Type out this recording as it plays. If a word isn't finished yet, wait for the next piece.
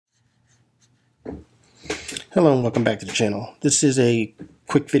Hello and welcome back to the channel. This is a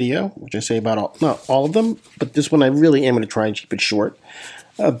quick video, which I say about not all of them, but this one I really am going to try and keep it short,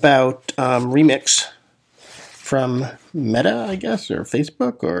 about Remix from Meta, I guess, or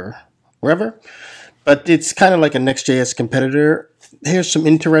Facebook, or wherever. But it's kind of like a Next.js competitor. Here's some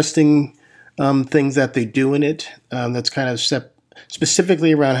interesting things that they do in it that's kind of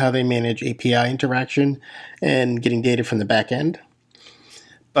specifically around how they manage API interaction and getting data from the back end.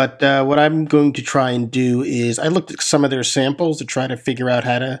 But what I'm going to try and do is I looked at some of their samples to try to figure out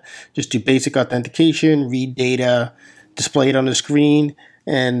how to just do basic authentication, read data, display it on the screen.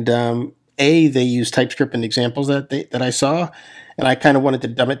 And they use TypeScript in examples that I saw. And I kind of wanted to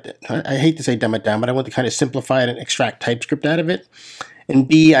dumb it. I hate to say dumb it down, but I want to kind of simplify it and extract TypeScript out of it. And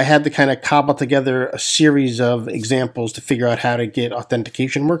B, I had to kind of cobble together a series of examples to figure out how to get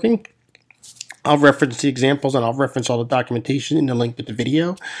authentication working. I'll reference the examples and I'll reference all the documentation in the link with the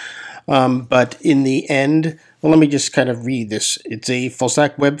video. But in the end, well, let me just kind of read this. It's a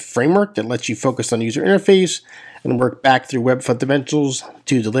full-stack web framework that lets you focus on user interface and work back through web fundamentals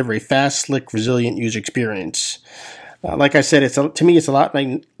to deliver a fast, slick, resilient user experience. Like I said, to me, it's a lot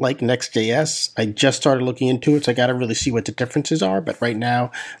like Next.js. I just started looking into it, so I got to really see what the differences are. But right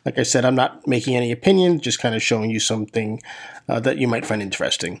now, like I said, I'm not making any opinions, just kind of showing you something that you might find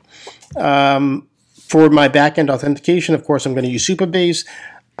interesting. For my backend authentication, of course, I'm going to use Supabase.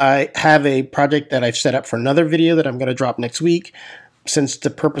 I have a project that I've set up for another video that I'm going to drop next week. Since the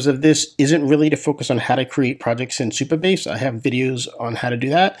purpose of this isn't really to focus on how to create projects in Supabase, I have videos on how to do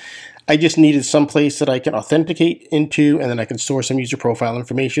that. I just needed some place that I can authenticate into, and then I can store some user profile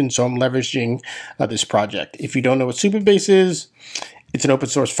information, so I'm leveraging this project. If you don't know what Supabase is, it's an open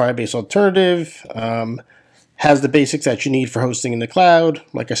source Firebase alternative. Has the basics that you need for hosting in the cloud.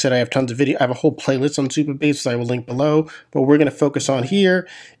 Like I said, I have tons of video. I have a whole playlist on Supabase that I will link below. But what we're going to focus on here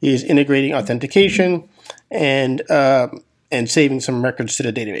is integrating authentication and saving some records to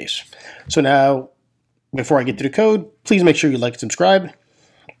the database. So now, before I get to the code, please make sure you like and subscribe.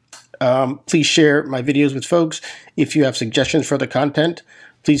 Please share my videos with folks. If you have suggestions for the content,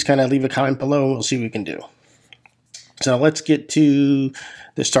 please kind of leave a comment below and we'll see what we can do. So let's get to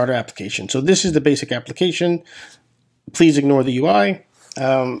the starter application. So this is the basic application. Please ignore the UI.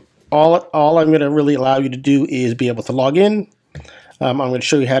 All I'm going to really allow you to do is be able to log in. I'm going to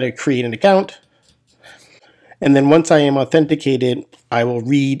show you how to create an account. And then once I am authenticated, I will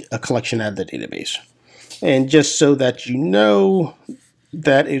read a collection out of the database. And just so that you know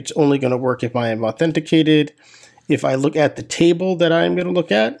that it's only going to work if I am authenticated, if I look at the table that I'm going to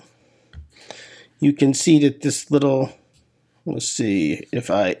look at, you can see that this little, let's see, if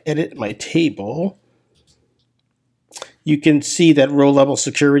I edit my table, you can see that row level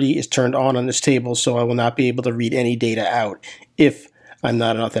security is turned on this table, so I will not be able to read any data out if I'm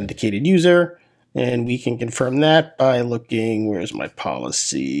not an authenticated user. And we can confirm that by looking, where's my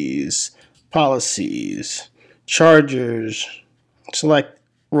policies, chargers, select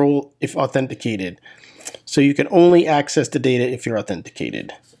role if authenticated. So you can only access the data if you're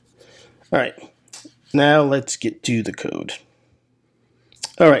authenticated. All right. Now let's get to the code.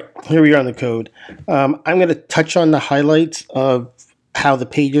 All right, here we are on the code. I'm going to touch on the highlights of how the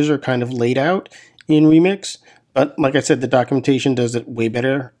pages are kind of laid out in Remix. But like I said, the documentation does it way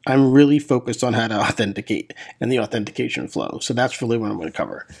better. I'm really focused on how to authenticate and the authentication flow. So that's really what I'm going to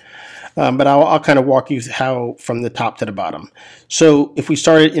cover. But I'll kind of walk you through how from the top to the bottom. So if we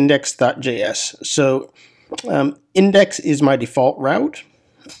start at index.js. So index is my default route.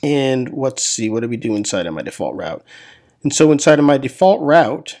 And let's see, what do we do inside of my default route? And so inside of my default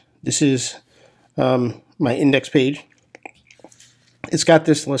route, this is my index page. It's got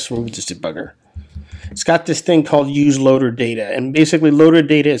this, let's remove this debugger. It's got this thing called use loader data. And basically loader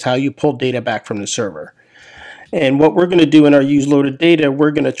data is how you pull data back from the server. And what we're going to do in our use loaded data,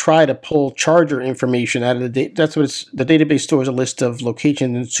 we're going to try to pull charger information out of the data. That's what the database stores a list of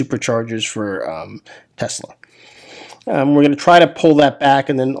locations and superchargers for Tesla. We're going to try to pull that back,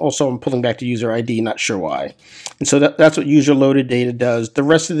 and then also I'm pulling back the user ID, not sure why. And so that's what user loaded data does. The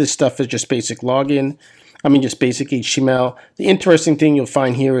rest of this stuff is just basic login. I mean, just basic HTML. The interesting thing you'll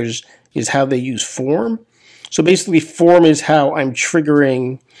find here is how they use form. So basically, form is how I'm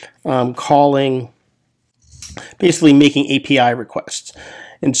triggering, calling, basically making API requests.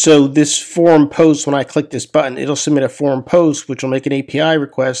 And so this form post, when I click this button, it'll submit a form post, which will make an API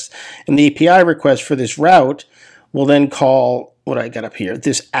request. And the API request for this route will then call what I got up here,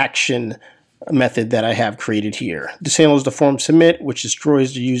 this action method that I have created here. This handles the form submit, which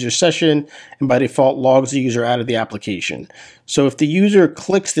destroys the user session and by default logs the user out of the application. So if the user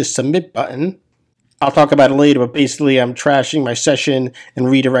clicks this submit button, I'll talk about it later, but basically I'm trashing my session and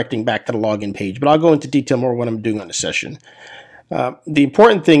redirecting back to the login page. But I'll go into detail more what I'm doing on the session. The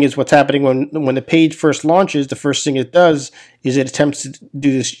important thing is what's happening when the page first launches. The first thing it does is it attempts to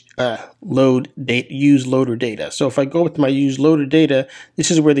do this use loader data. So if I go with my use loader data,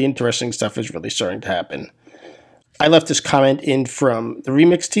 this is where the interesting stuff is really starting to happen. I left this comment in from the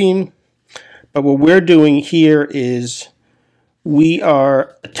Remix team, but what we're doing here is we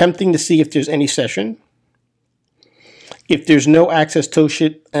are attempting to see if there's any session. If there's no access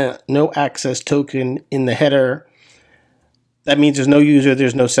token in the header, that means there's no user,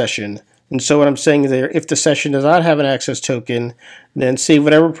 there's no session. And so what I'm saying there, if the session does not have an access token, then save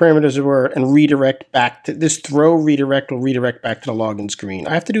whatever parameters there were and redirect back to this throw redirect will redirect back to the login screen.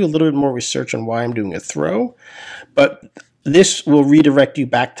 I have to do a little bit more research on why I'm doing a throw, but this will redirect you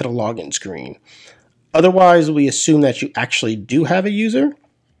back to the login screen. Otherwise, we assume that you actually do have a user.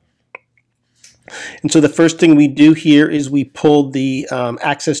 And so the first thing we do here is we pull the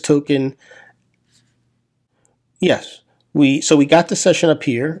access token. Yes. So we got the session up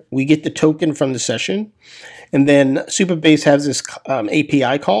here. We get the token from the session. And then Supabase has this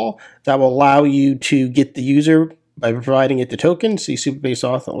API call that will allow you to get the user by providing it the token. See Supabase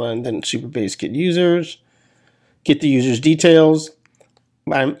auth and then Supabase get users. Get the user's details.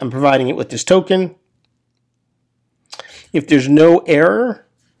 I'm providing it with this token. If there's no error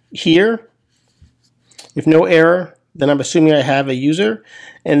here, then I'm assuming I have a user.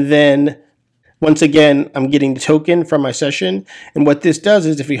 And then once again, I'm getting the token from my session. And what this does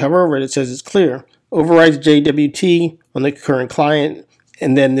is if you hover over it, it says it's clear. Overrides JWT on the current client.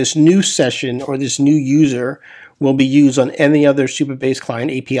 And then this new session or this new user will be used on any other Supabase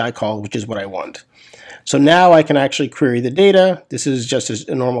client API call, which is what I want. So now I can actually query the data. This is just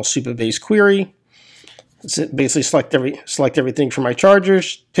a normal Supabase query. So basically select everything from my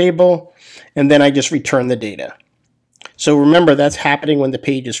chargers table, and then I just return the data. So remember, that's happening when the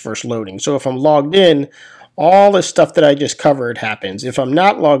page is first loading. So if I'm logged in, all the stuff that I just covered happens. If I'm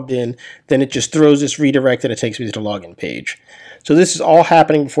not logged in, then it just throws this redirect and it takes me to the login page. So this is all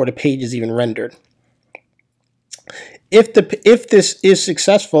happening before the page is even rendered. If this is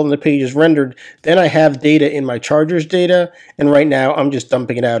successful and the page is rendered, then I have data in my chargers data, and right now I'm just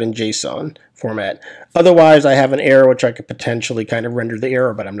dumping it out in JSON format. Otherwise, I have an error which I could potentially kind of render the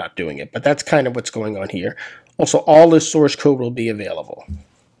error, but I'm not doing it. But that's kind of what's going on here. Also, all this source code will be available.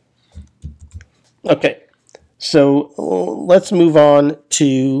 Okay, so let's move on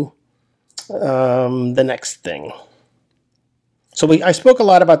to the next thing. So I spoke a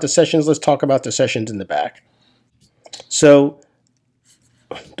lot about the sessions. Let's talk about the sessions in the back. So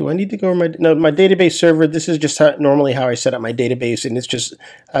do I need to go over my database server? This is just normally how I set up my database, and it's just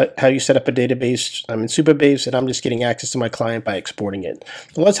how you set up a database. I'm in Supabase, and I'm just getting access to my client by exporting it.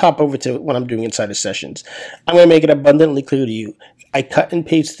 So let's hop over to what I'm doing inside of sessions. I'm going to make it abundantly clear to you. I cut and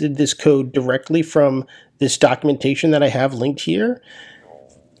pasted this code directly from this documentation that I have linked here.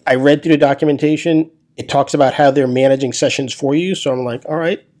 I read through the documentation. It talks about how they're managing sessions for you. So I'm like, all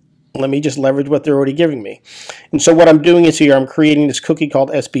right, let me just leverage what they're already giving me. And so what I'm doing is here, I'm creating this cookie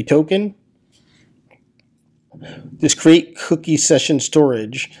called SP token. This create cookie session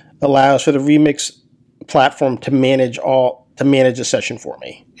storage allows for the Remix platform to manage the session for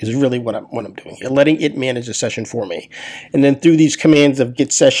me, is really what I'm doing here, letting it manage the session for me. And then through these commands of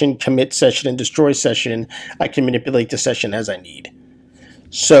get session, commit session, and destroy session, I can manipulate the session as I need.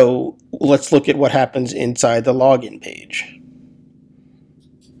 So let's look at what happens inside the login page.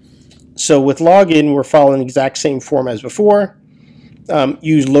 So with login, we're following the exact same form as before.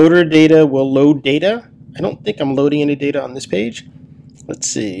 Use loader data will load data. I don't think I'm loading any data on this page. Let's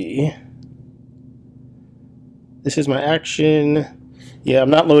see. This is my action. Yeah, I'm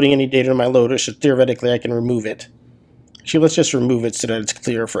not loading any data in my loader, so theoretically I can remove it. Actually, let's just remove it so that it's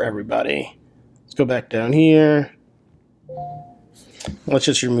clear for everybody. Let's go back down here. Let's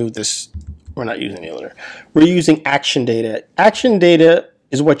just remove this. We're not using the loader. We're using action data. Action data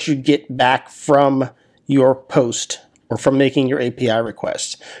is what you get back from your post or from making your API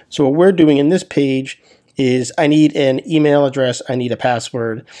request. So what we're doing in this page is I need an email address, I need a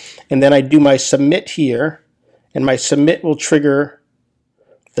password, and then I do my submit here, and my submit will trigger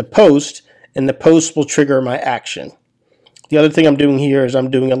the post, and the post will trigger my action. The other thing I'm doing here is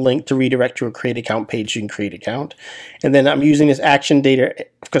I'm doing a link to redirect to a create account page so you can create account. And then I'm using this action data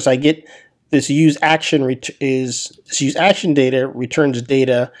because I get this use action data returns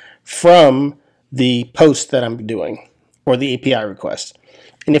data from the post that I'm doing or the API request.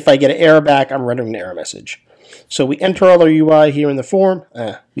 And if I get an error back, I'm rendering an error message. So we enter all our UI here in the form.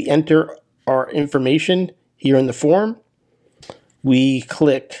 We enter our information here in the form. We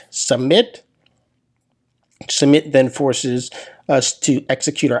click submit. Submit then forces us to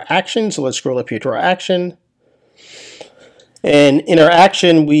execute our action. So let's scroll up here to our action. And in our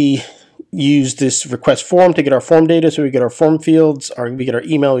action, we use this request form to get our form data. So we get our form fields, we get our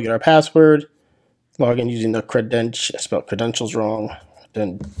email, we get our password. Log in using the I spelled credentials wrong.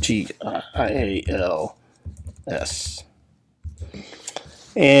 Then TIALS.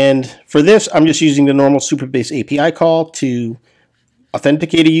 And for this, I'm just using the normal Supabase API call to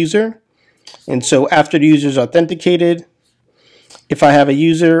authenticate a user. And so after the user is authenticated, if I have a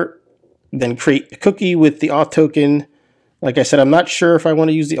user, then create a cookie with the auth token. Like I said, I'm not sure if I want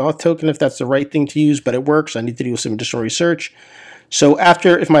to use the auth token, if that's the right thing to use, but it works. I need to do some additional research. So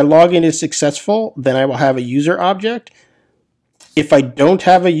if my login is successful, then I will have a user object. If I don't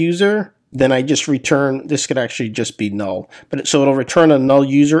have a user, then I just return, this could actually just be null. So it'll return a null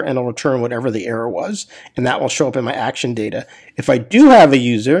user and it'll return whatever the error was, and that will show up in my action data. If I do have a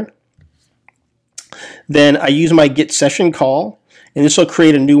user, then I use my get session call, and this will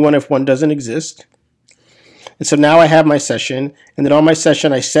create a new one if one doesn't exist. And so now I have my session, and then on my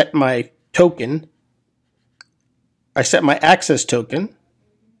session I set my token. I set my access token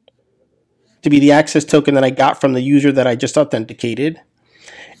to be the access token that I got from the user that I just authenticated.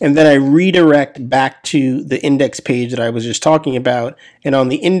 And then I redirect back to the index page that I was just talking about. And on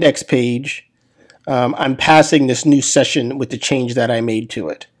the index page, I'm passing this new session with the change that I made to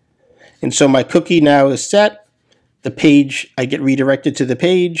it. And so my cookie now is set. The page, I get redirected to the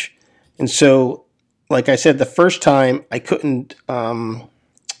page. And so, like I said, the first time I couldn't,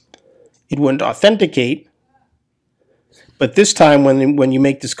 it wouldn't authenticate. But this time when you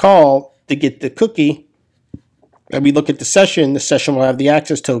make this call to get the cookie, and we look at the session will have the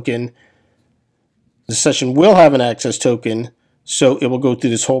access token. The session will have an access token, so it will go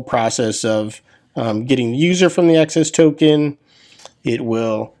through this whole process of getting the user from the access token. It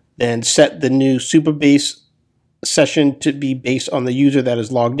will then set the new Supabase session to be based on the user that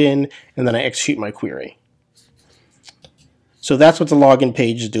is logged in, and then I execute my query. So that's what the login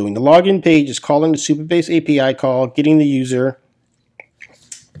page is doing. The login page is calling the Supabase API call, getting the user.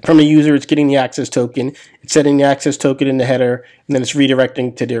 From the user, it's getting the access token. It's setting the access token in the header, and then it's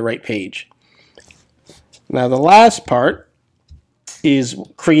redirecting to the right page. Now the last part is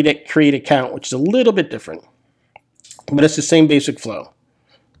create account, which is a little bit different, but it's the same basic flow.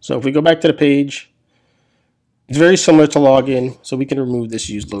 So if we go back to the page, it's very similar to login, so we can remove this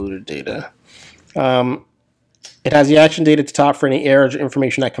use loaded data. It has the action data at the top for any errors or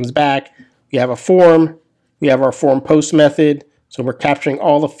information that comes back. We have a form. We have our form post method. So we're capturing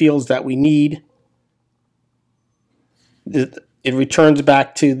all the fields that we need. It returns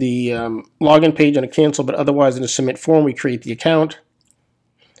back to the login page on a cancel, but otherwise in a submit form, we create the account.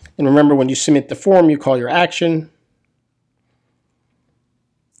 And remember, when you submit the form, you call your action.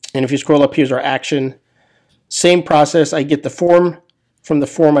 And if you scroll up, here's our action. Same process. I get the form. From the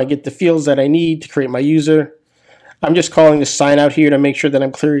form, I get the fields that I need to create my user. I'm just calling the sign out here to make sure that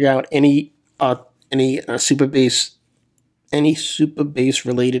I'm clearing out any Supabase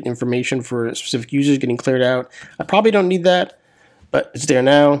related information for specific users getting cleared out. I probably don't need that, but it's there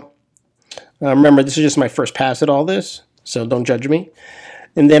now. Remember, this is just my first pass at all this, so don't judge me.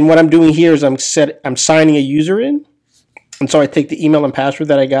 And then what I'm doing here is I'm signing a user in. And so I take the email and password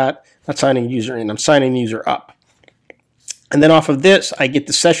that I got, not signing a user in, I'm signing the user up. And then off of this, I get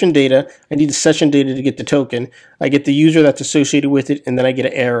the session data. I need the session data to get the token. I get the user that's associated with it, and then I get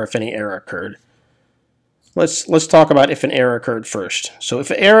an error if any error occurred. Let's talk about if an error occurred first. So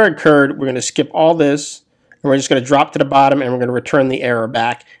if an error occurred, we're going to skip all this, and we're just going to drop to the bottom, and we're going to return the error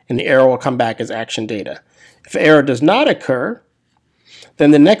back, and the error will come back as action data. If an error does not occur,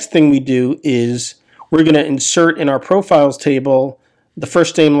 then the next thing we do is we're going to insert in our profiles table the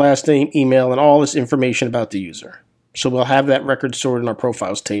first name, last name, email, and all this information about the user. So we'll have that record stored in our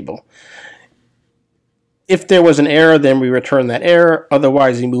profiles table. If there was an error, then we return that error.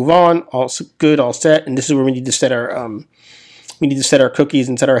 Otherwise, we move on. All good, all set. And this is where we need to set our cookies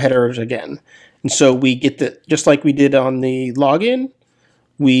and set our headers again. And so we get just like we did on the login,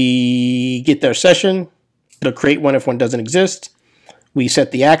 we get their session. It'll create one if one doesn't exist. We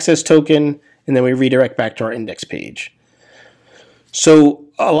set the access token, and then we redirect back to our index page. So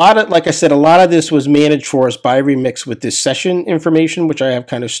like I said, a lot of this was managed for us by Remix with this session information, which I have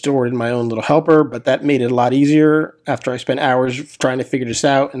kind of stored in my own little helper, but that made it a lot easier after I spent hours trying to figure this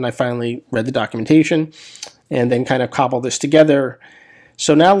out, and I finally read the documentation and then kind of cobbled this together.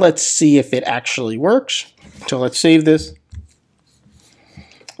 So now let's see if it actually works. So let's save this.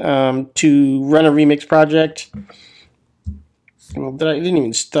 To run a Remix project, well, I didn't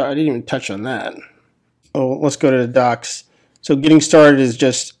even touch on that. Oh, let's go to the docs. So getting started is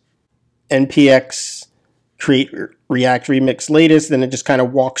just npx create React Remix latest, then it just kind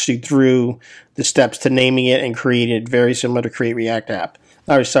of walks you through the steps to naming it and creating it, very similar to create React app.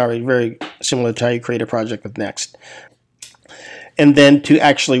 Oh, sorry, very similar to how you create a project with Next. And then to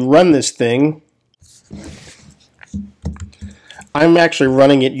actually run this thing, I'm actually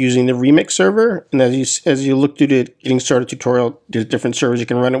running it using the Remix server. And as you look through the Getting Started tutorial, there's different servers you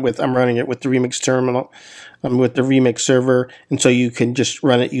can run it with. I'm running it with the Remix terminal. I'm with the Remix server, and so you can just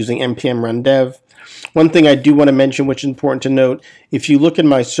run it using npm run dev. One thing I do want to mention, which is important to note, if you look at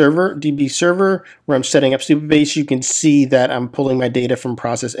my server, DB server, where I'm setting up Supabase, you can see that I'm pulling my data from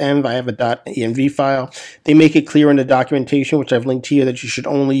process env. I have a .env file. They make it clear in the documentation, which I've linked here, that you should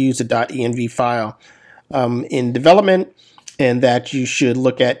only use the .env file in development, and that you should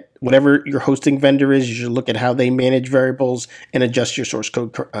look at whatever your hosting vendor is, you should look at how they manage variables and adjust your source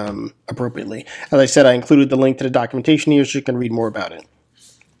code appropriately. As I said, I included the link to the documentation here so you can read more about it.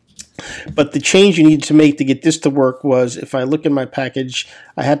 But the change you need to make to get this to work was, if I look at my package,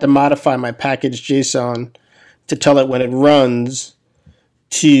 I had to modify my package JSON to tell it when it runs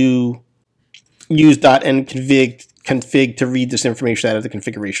to use .nconfig to read this information out of the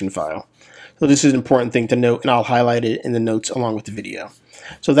configuration file. So this is an important thing to note, and I'll highlight it in the notes along with the video.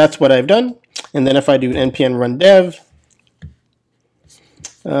 So that's what I've done. And then if I do an npm run dev,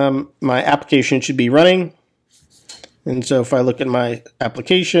 my application should be running. And so if I look at my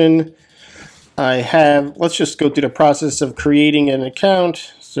application, I have, let's just go through the process of creating an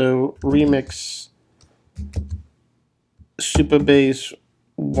account. So remix Supabase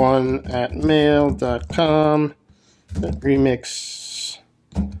 1@mail.com, remix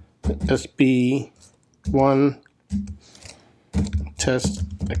SB1 test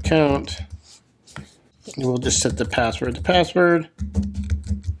account. And we'll just set the password to password.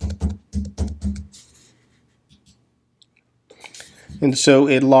 And so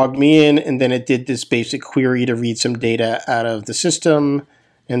it logged me in, and then it did this basic query to read some data out of the system.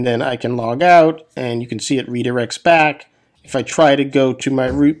 And then I can log out, and you can see it redirects back. If I try to go to my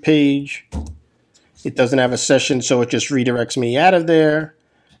root page, it doesn't have a session, so it just redirects me out of there.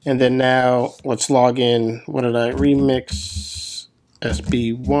 And then now let's log in. What did I remix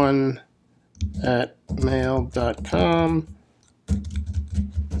SB1@mail.com.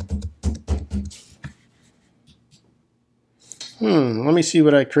 Let me see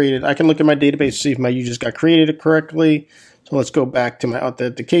what I created. I can look at my database to see if my users got created correctly. So let's go back to my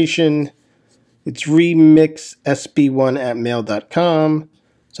authentication. It's remix SB1@mail.com.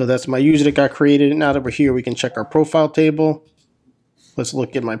 So that's my user that got created. Now that we're here, we can check our profile table. Let's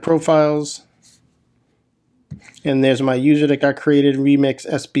look at my profiles. And there's my user that got created, remix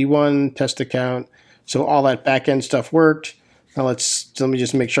SB1 test account. So all that backend stuff worked. Now let me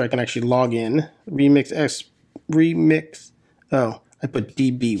just make sure I can actually log in. Oh, I put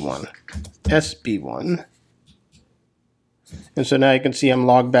DB1, SB1. And so now you can see I'm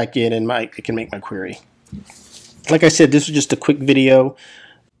logged back in, and I can make my query. Like I said, this was just a quick video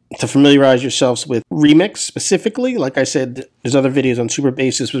to familiarize yourselves with Remix specifically. Like I said, there's other videos on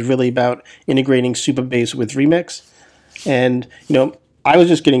Supabase. This was really about integrating Supabase with Remix. And, you know, I was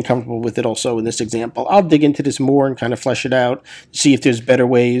just getting comfortable with it also in this example. I'll dig into this more and kind of flesh it out, see if there's better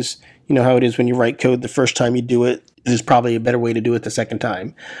ways. You know how it is when you write code the first time you do it. There's probably a better way to do it the second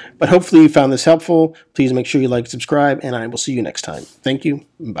time. But hopefully you found this helpful. Please make sure you like, subscribe, and I will see you next time. Thank you.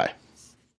 Bye.